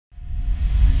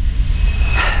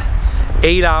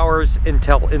8 hours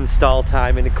until install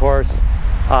time, and of course,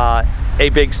 a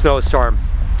big snowstorm.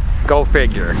 Go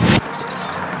figure.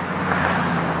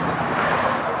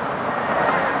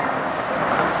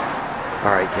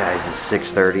 All right, guys, it's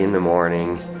 6:30 in the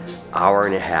morning. Hour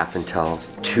and a half until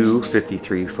two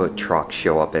 53-foot trucks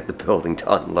show up at the building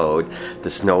to unload. The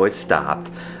snow has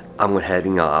stopped. I'm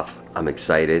heading off. I'm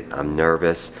excited. I'm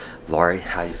nervous. Lori,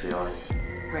 how you feeling?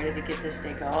 Ready to get this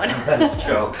day going. That's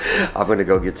true. I'm gonna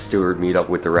go get Stuart, meet up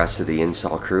with the rest of the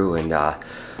install crew, and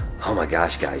oh my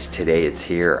gosh, guys, today it's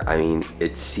here. I mean,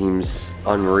 it seems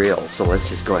unreal. So let's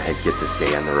just go ahead and get this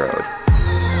day on the road.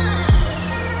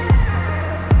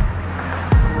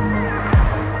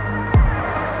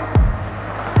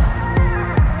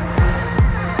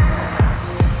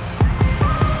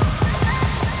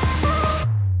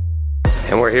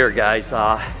 And we're here, guys.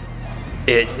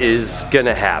 It is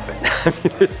gonna happen. I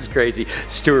mean, this is crazy.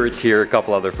 Stuart's here, a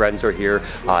couple other friends are here.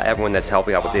 Everyone that's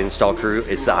helping out with the install crew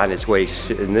is on its way.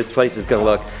 And this place is gonna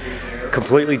look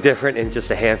completely different in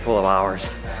just a handful of hours.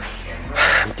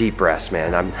 Deep breaths,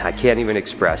 man. I can't even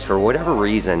express. For whatever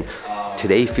reason,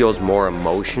 today feels more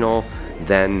emotional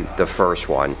than the first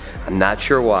one. I'm not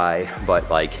sure why, but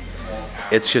like,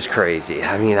 it's just crazy.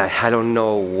 I mean, I don't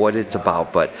know what it's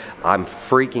about, but I'm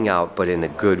freaking out, but in a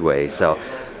good way. So,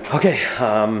 okay,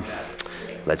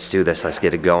 let's do this. Let's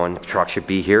get it going. The truck should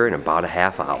be here in about a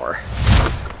half hour.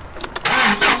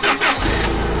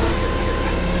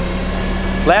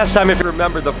 Last time, if you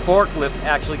remember, the forklift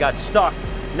actually got stuck.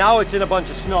 Now it's in a bunch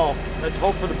of snow. Let's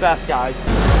hope for the best, guys.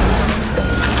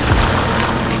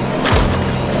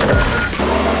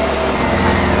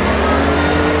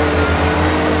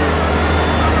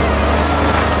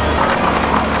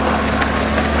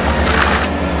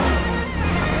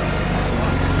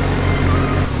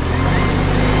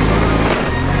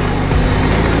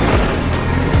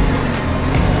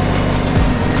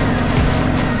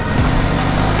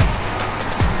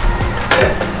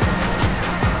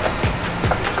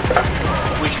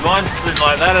 Mine's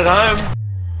like that at home.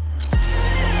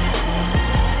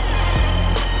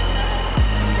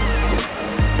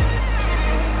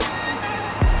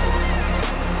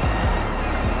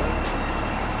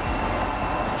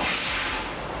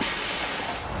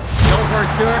 Go for it,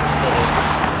 Stuart.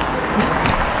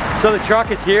 So the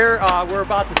truck is here. We're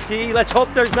about to see. Let's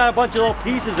hope there's not a bunch of little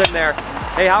pieces in there.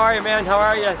 Hey, how are you, man? How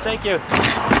are you? Thank you.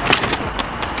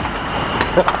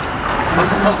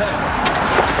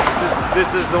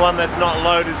 This is the one that's not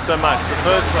loaded so much, the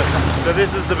first one. So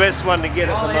this is the best one to get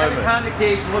at the moment. The Anaconda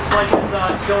cage looks like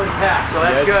it's still intact, so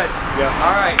that's good. Yeah.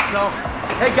 All right, so,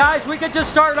 hey guys, we could just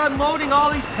start unloading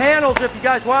all these panels if you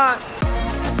guys want.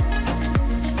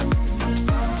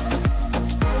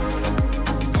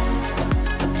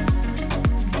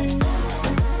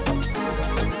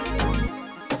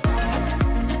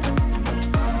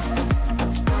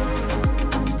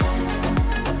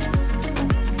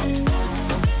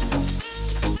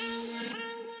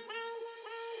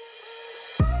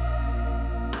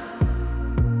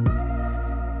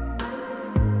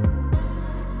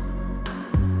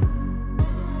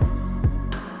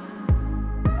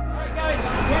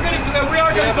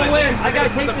 I gotta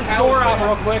take this door out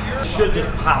real quick. Should just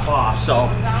pop off, so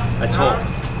let's hope.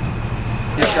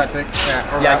 Just gotta take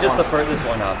that. Yeah, just the furthest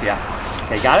one off, yeah.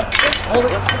 Okay, got it? Hold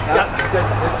it. Yeah, good.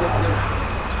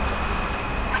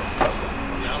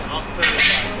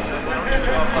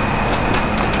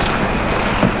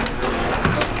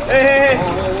 Hey!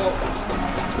 Whoa.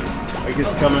 I guess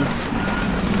it's coming.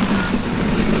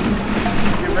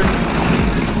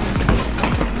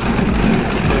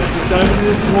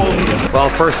 Well,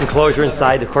 first enclosure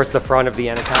inside, of course, the front of the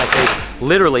Anaconda cage.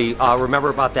 Literally, remember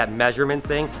about that measurement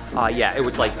thing? Yeah, it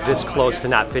was like this close to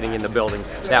not fitting in the building.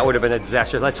 That would have been a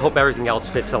disaster. Let's hope everything else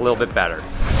fits a little bit better. Go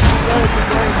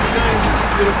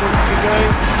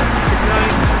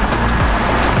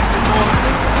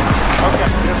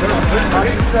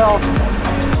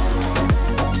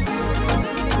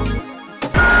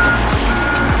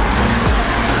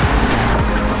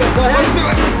ahead and do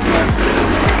it.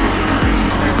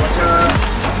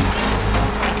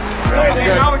 Right,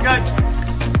 now we're good.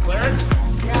 Clarence?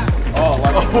 Yeah. Oh,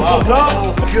 like, oh, no.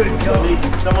 Good, go.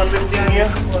 Someone lift down here.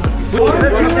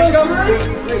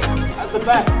 That's the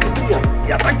back.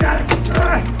 Yep, I got it.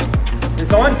 You're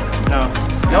going? No.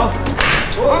 No?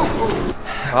 Whoa.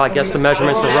 Well, I guess the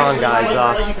measurements are wrong, guys.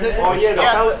 Oh,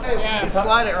 yeah,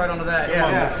 slide it right onto that.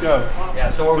 Yeah. Let's go. Yeah,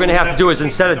 so what we're going to have to do is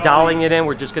instead of doweling it in,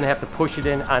 we're just going to have to push it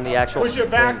in on the actual Push it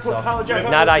back, thing, so. apologize.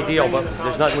 Not ideal, but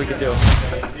there's nothing we can do.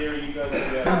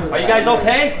 Are you guys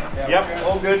okay? Yep,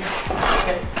 all good.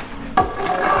 Okay.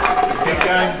 Keep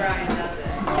going.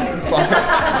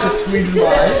 Just squeezing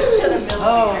by. To the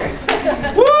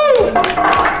millimeter. Woo!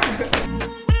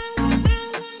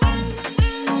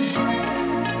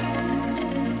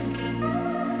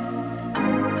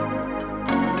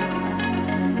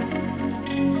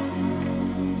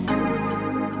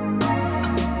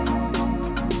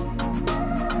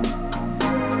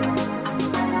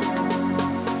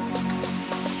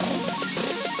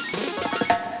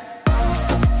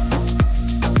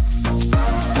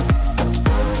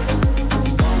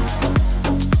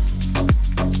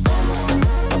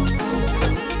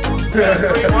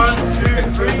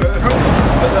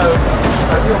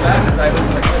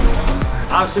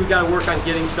 Obviously, we got to work on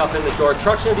getting stuff in the door.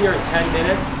 Truck's gonna be here in 10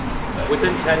 minutes.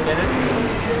 Within 10 minutes.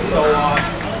 So,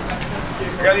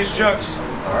 I got these trucks.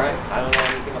 all right. I don't know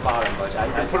anything about them, but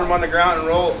I Put them on the ground and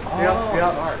roll.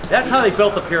 That's how they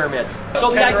built the pyramids.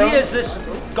 So the idea is this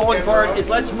going forward is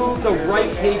let's move the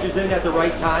right cages in at the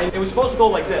right time. It was supposed to go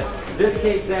like this. This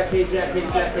cage, that cage, that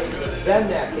cage, that cage, then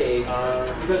that cage.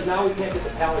 Because now we can't get the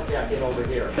pallet jack in over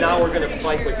here. Now we're going to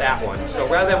fight with that one. So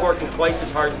rather than working twice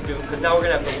as hard to do, because now we're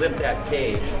going to have to lift that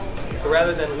cage. So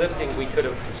rather than lifting, we could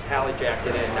have just pallet jacked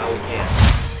it in. Now we can't.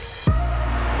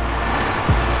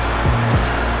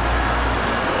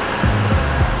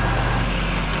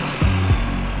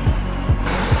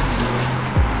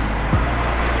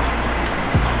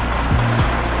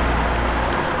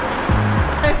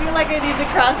 I feel like I need the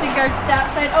crossing guard stop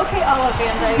sign. Okay, Olive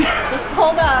Van Dyke, just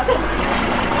hold on.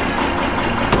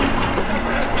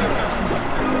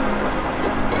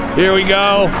 Here we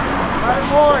go. Cut it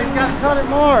more. He's got to cut it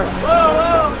more. Whoa,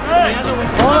 whoa. Hey.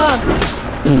 Hold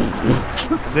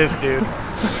on. This dude.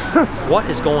 What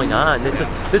is going on?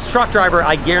 This truck driver,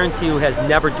 I guarantee you, has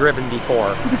never driven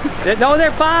before. No,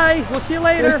 they're bye. We'll see you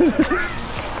later.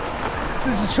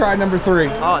 This is try number 3.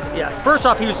 Oh, yeah. First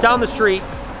off, he was down the street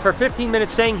for 15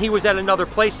 minutes saying he was at another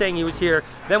place, saying he was here.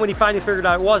 Then when he finally figured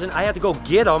out it wasn't, I had to go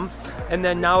get him. And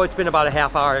then now it's been about a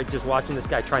half hour just watching this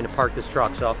guy trying to park this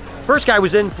truck. So first guy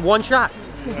was in one shot.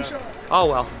 Oh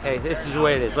well, hey, this is the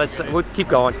way it is. We'll keep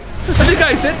going. I think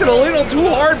I sent it a little too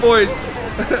hard, boys.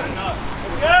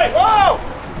 Hey, whoa!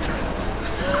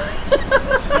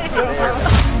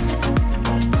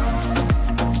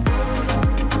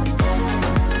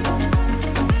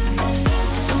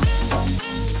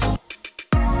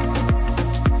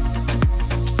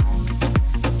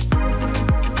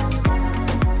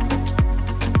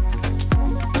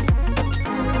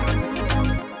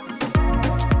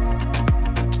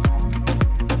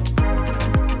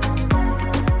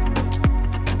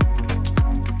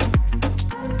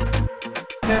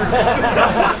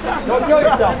 Don't kill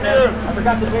yourself, man. I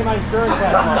forgot to pay my insurance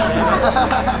last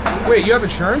month, man. Wait, you have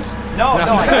insurance? No, I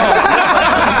don't.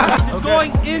 This is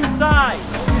going inside.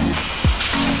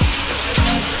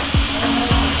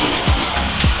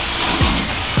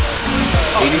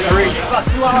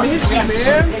 I miss you,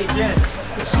 man.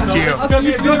 I'll see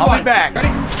you soon. I'll be back. Ready?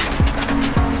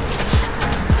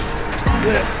 That's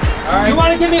it. All right. You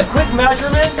want to give me a quick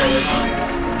measurement?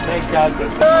 Thanks, guys.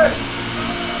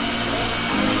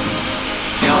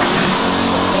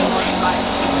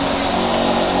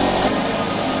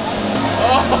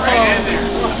 Right in there.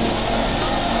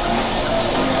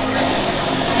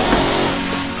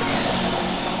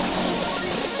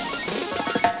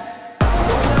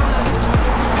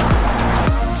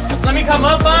 Let me come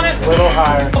up on it. A little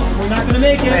higher. We're not going to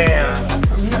make it. Man.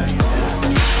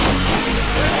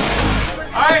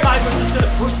 All right, guys, we're just going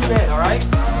to push you in, all right?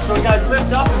 So you guys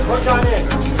lift up and push on in.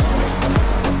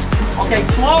 Okay,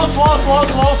 slow, slow, slow,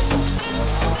 slow.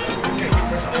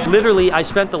 Literally, I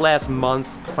spent the last month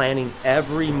planning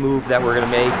every move that we're gonna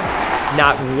make.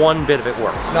 Not one bit of it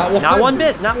worked. Not one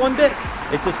bit.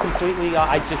 It just completely,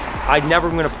 I never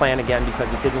gonna plan again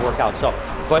because it didn't work out. So,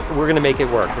 but we're gonna make it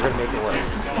work. We're gonna make it work.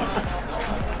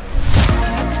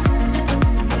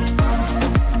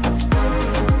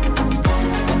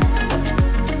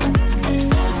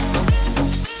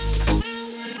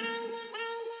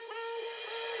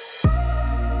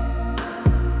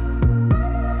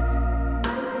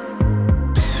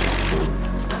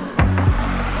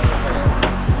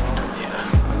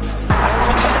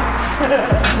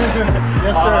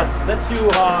 Yes, sir. Let's do,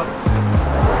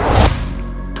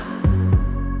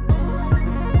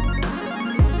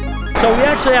 so we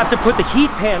actually have to put the heat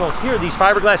panels here, these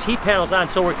fiberglass heat panels on,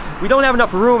 so we don't have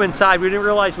enough room inside. We didn't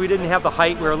realize we didn't have the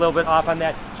height. We were a little bit off on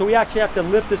that. So we actually have to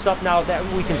lift this up now that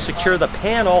we can secure the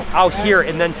panel out here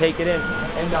and then take it in.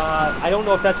 And I don't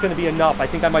know if that's gonna be enough. I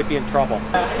think I might be in trouble.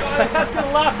 That's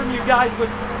a lot from you guys, but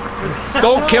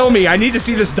Don't kill me. I need to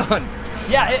see this done.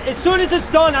 yeah, as soon as it's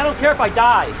done, I don't care if I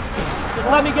die. Just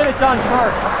let me get it done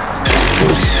first.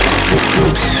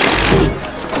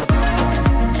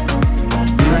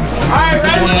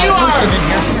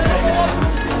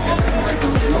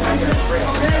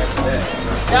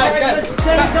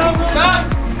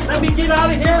 get out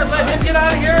of here. Let him get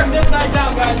out of here. This side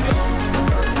down, guys.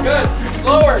 Good.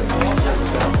 Lower.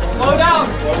 Slow down.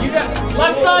 You got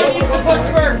left side needs to push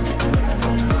first.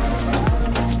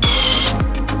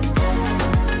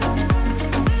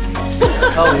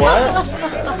 Oh, what?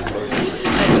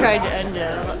 I tried to end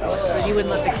it, but you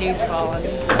wouldn't let the cage fall on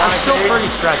me. I'm still pretty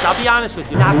stressed. I'll be honest with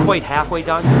you, not quite halfway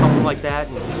done, something like that.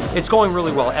 And it's going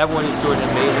really well. Everyone is doing an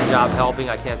amazing job helping.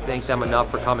 I can't thank them enough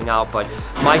for coming out, but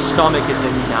my stomach is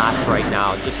in knots right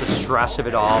now, just the stress of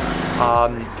it all.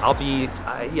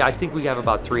 I think we have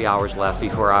about 3 hours left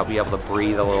before I'll be able to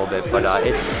breathe a little bit, but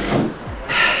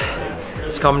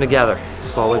it's coming together,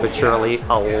 slowly but surely.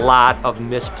 A lot of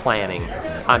misplanning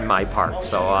on my part,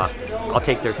 so I'll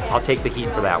take the heat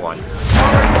for that one.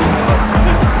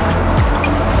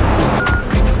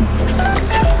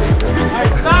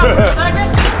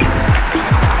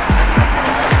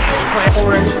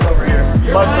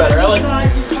 Much better. I like.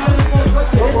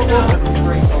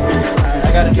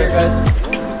 I got it here, guys.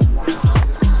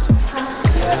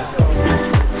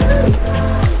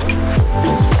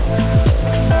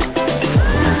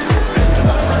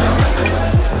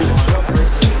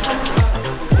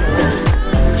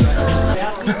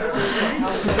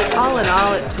 All in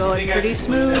all, it's going pretty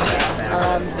smooth.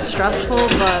 Stressful,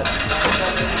 but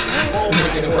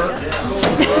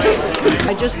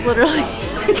I just literally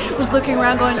was looking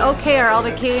around going, okay, are all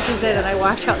the cages in? And I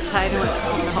walked outside and went,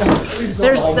 oh no.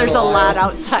 There's a lot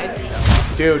outside still.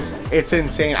 Dude, it's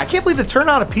insane. I can't believe the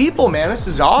turnout of people, man. This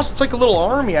is awesome. It's like a little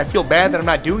army. I feel bad that I'm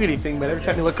not doing anything, but every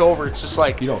time you look over, it's just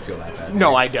like... You don't feel that bad.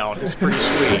 No, I don't. It's pretty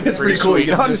sweet. It's pretty cool.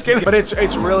 No, I'm just kidding. But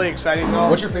it's really exciting, though.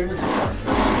 What's your favorite so far?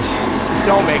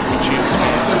 Don't make me choose,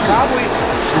 man.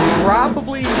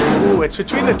 Probably, ooh, it's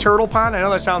between the turtle pond. I know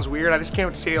that sounds weird. I just can't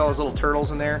wait to see all those little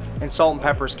turtles in there. And Salt and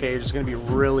Pepper's cage is going to be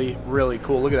really, really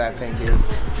cool. Look at that thing, dude.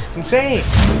 It's insane.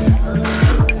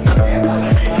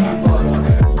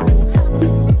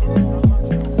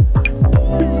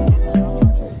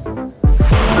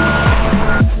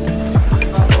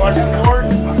 Watch the board.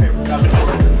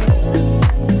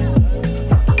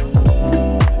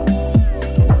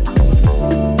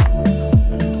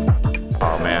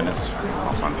 Oh man, this is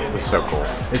awesome. This is so cool.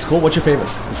 It's cool. What's your favorite?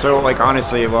 So like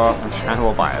honestly, well, I'm kind of a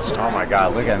little biased. Oh my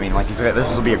god, look, I mean, like you said,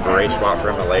 this will be a great spot for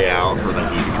him to lay out, for the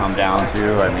heat to come down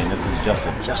to. I mean, this is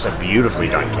just a beautifully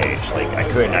done cage. Like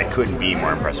I couldn't be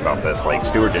more impressed about this. Like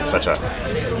Stuart did such a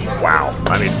wow.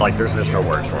 I mean, like there's no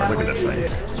words for it. Look at this thing.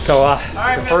 So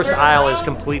the first aisle is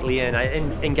completely in,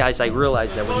 and guys, I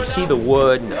realize that when you see the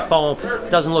wood and the foam, it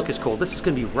doesn't look as cool. This is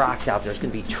going to be rocked out. There's going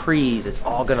to be trees. It's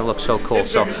all going to look so cool.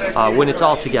 So when it's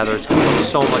all together, it's going to look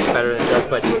so much better than it does.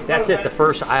 But that's it. The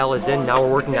first aisle is in. Now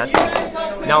we're working on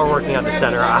the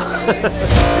center aisle.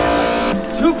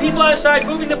 2 people on the side,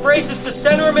 moving the braces to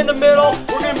center them in the middle.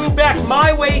 We're going to move back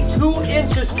my way 2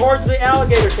 inches towards the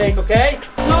alligator tank. Okay?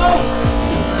 Go.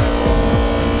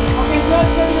 Okay, good.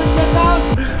 Sit down.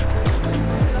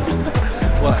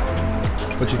 What?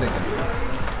 What you thinking?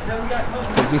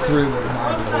 Take me through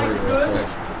real quick.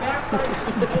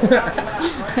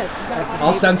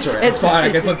 I'll censor it. It's fine. I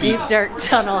can flip deep dark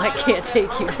tunnel. I can't take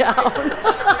you down.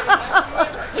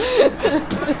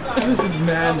 This is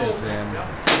madness, man.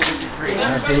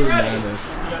 Absolute madness.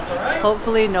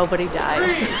 Hopefully nobody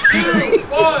dies.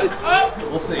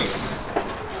 We'll see.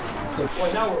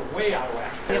 Well, now we're way out of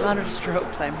whack. The amount of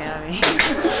strokes I'm having.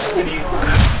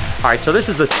 All right, so this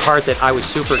is the part that I was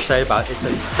super excited about. It's the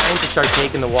time to start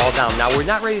taking the wall down. Now, we're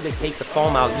not ready to take the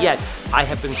foam out yet. I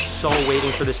have been so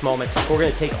waiting for this moment. We're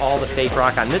gonna take all the fake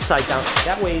rock on this side down.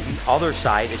 That way, the other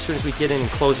side, as soon as we get in and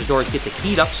close the doors, get the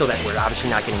heat up so that we're obviously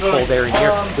not getting cold air in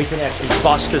here, we can actually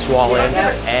bust this wall in,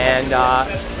 and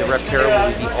the Reptarium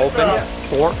will be open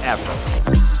forever.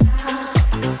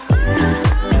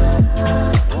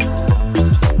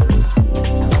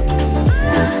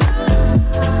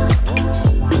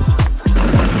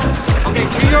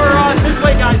 This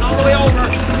way, guys, all the way over.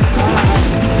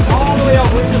 All the way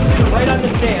over. We're just right on the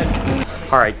stand.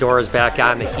 All right, Dora's back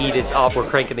on. The heat is up. We're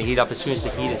cranking the heat up. As soon as the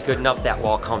heat is good enough, that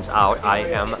wall comes out. I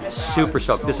am super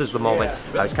stoked. This is the moment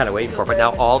I was kind of waiting for, but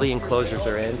now all the enclosures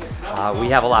are in. We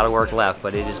have a lot of work left,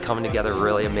 but it is coming together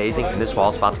really amazing, and this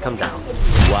wall's about to come down.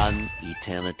 1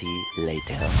 eternity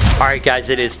later. All right, guys,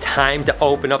 it is time to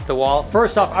open up the wall.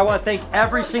 First off, I want to thank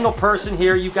every single person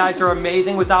here. You guys are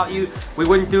amazing. Without you, we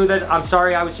wouldn't do that. I'm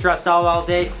sorry I was stressed out all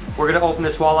day. We're gonna open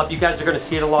this wall up. You guys are gonna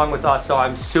see it along with us, so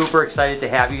I'm super excited to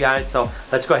have you guys. So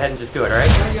let's go ahead and just do it, all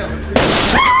right?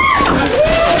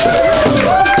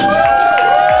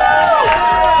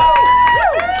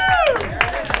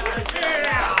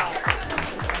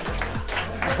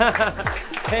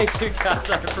 Thank you guys,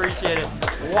 I appreciate it.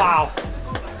 Wow.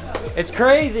 It's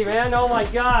crazy, man. Oh my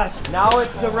gosh. Now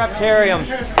it's the Reptarium.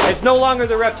 It's no longer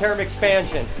the Reptarium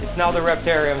expansion. It's now the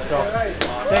Reptarium. So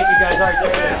thank you guys. All right,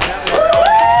 there it is.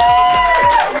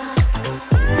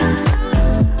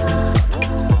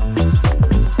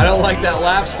 I don't like that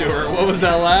laugh, Stuart. What was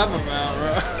that laugh about,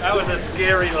 bro? That was a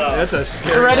scary laugh. That's a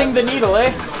scary Threading the needle,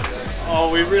 eh? Oh,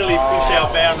 we really push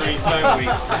our boundaries, don't we?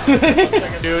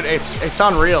 Dude, it's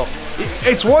unreal.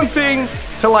 It's one thing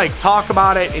to like talk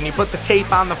about it and you put the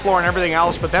tape on the floor and everything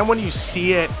else, but then when you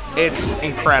see it, it's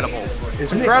incredible.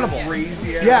 It's incredible.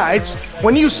 Crazy? Yeah, it's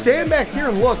when you stand back here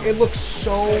and look, it looks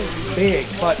so big,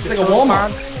 but it's like a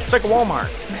Walmart. It's like a Walmart,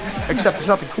 except there's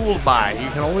nothing cool to buy. You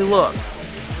can only look.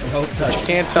 You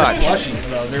can't touch. There's plushies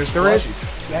though. There's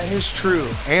plushies. That is true,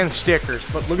 and stickers.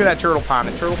 But look at that turtle pond.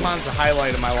 The turtle pond's the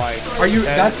highlight of my life. Are you?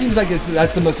 That seems like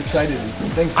that's the most exciting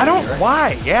thing. For I don't. You, right?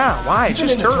 Why? Yeah. Why? It's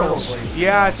just turtles. Turtles.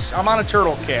 Yeah. I'm on a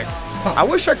turtle kick. I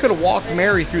wish I could have walked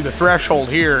Mary through the threshold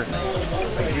here.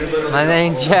 My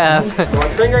name's Jeff.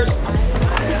 Fingers.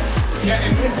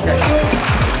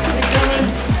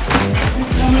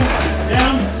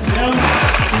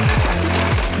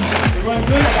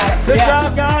 Good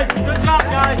job, guys. Good job,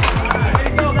 guys. Way to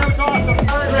go. That was awesome.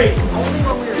 Great. Only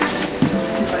when we were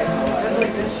like, because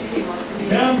like then she came up to me.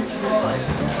 Yeah. And she was like,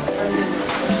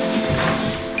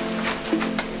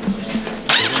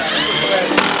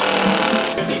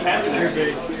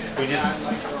 We just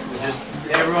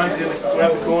everyone's gonna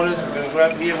grab the corners. We're gonna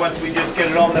grab here once we just get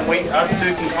it on. Then us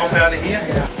two can pop out of here.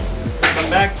 Come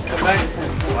back.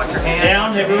 Watch your hand.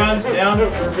 Down, everyone. Down.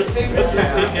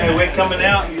 Okay, we're coming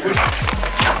out.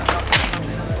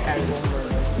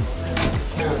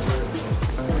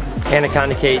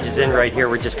 Anaconda cage is in right here.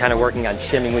 We're just kind of working on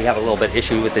shimming. We have a little bit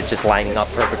issue with it just lining up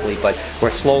perfectly, but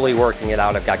we're slowly working it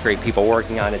out. I've got great people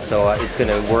working on it, so it's going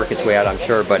to work its way out, I'm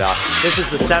sure. But this is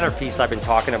the centerpiece I've been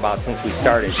talking about since we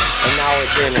started, and now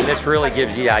it's in, and this really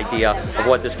gives you the idea of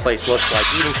what this place looks like.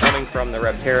 Even coming from the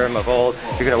Reptarium of old,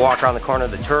 you're going to walk around the corner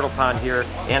of the turtle pond here,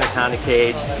 anaconda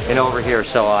cage, and over here.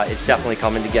 So it's definitely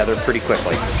coming together pretty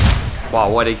quickly. Wow,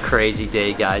 what a crazy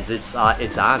day, guys. It's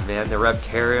on, man. The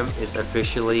Reptarium is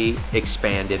officially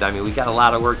expanded. I mean, we got a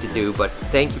lot of work to do, but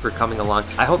thank you for coming along.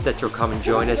 I hope that you'll come and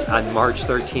join us on March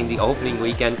 13th, the opening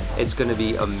weekend. It's gonna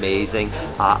be amazing.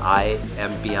 I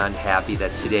am beyond happy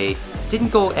that today didn't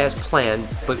go as planned,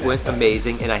 but went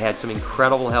amazing, and I had some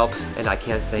incredible help, and I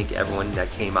can't thank everyone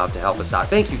that came out to help us out.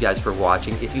 Thank you guys for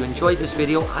watching. If you enjoyed this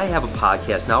video, I have a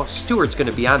podcast now. Stuart's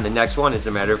gonna be on the next one, as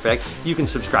a matter of fact. You can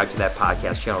subscribe to that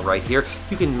podcast channel right here.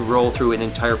 You can roll through an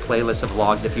entire playlist of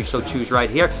vlogs if you so choose right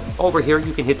here. Over here,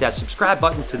 you can hit that subscribe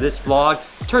button to this vlog,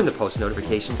 turn the post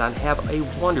notifications on. Have a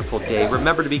wonderful day.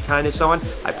 Remember to be kind to someone.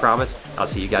 I promise. I'll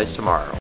see you guys tomorrow.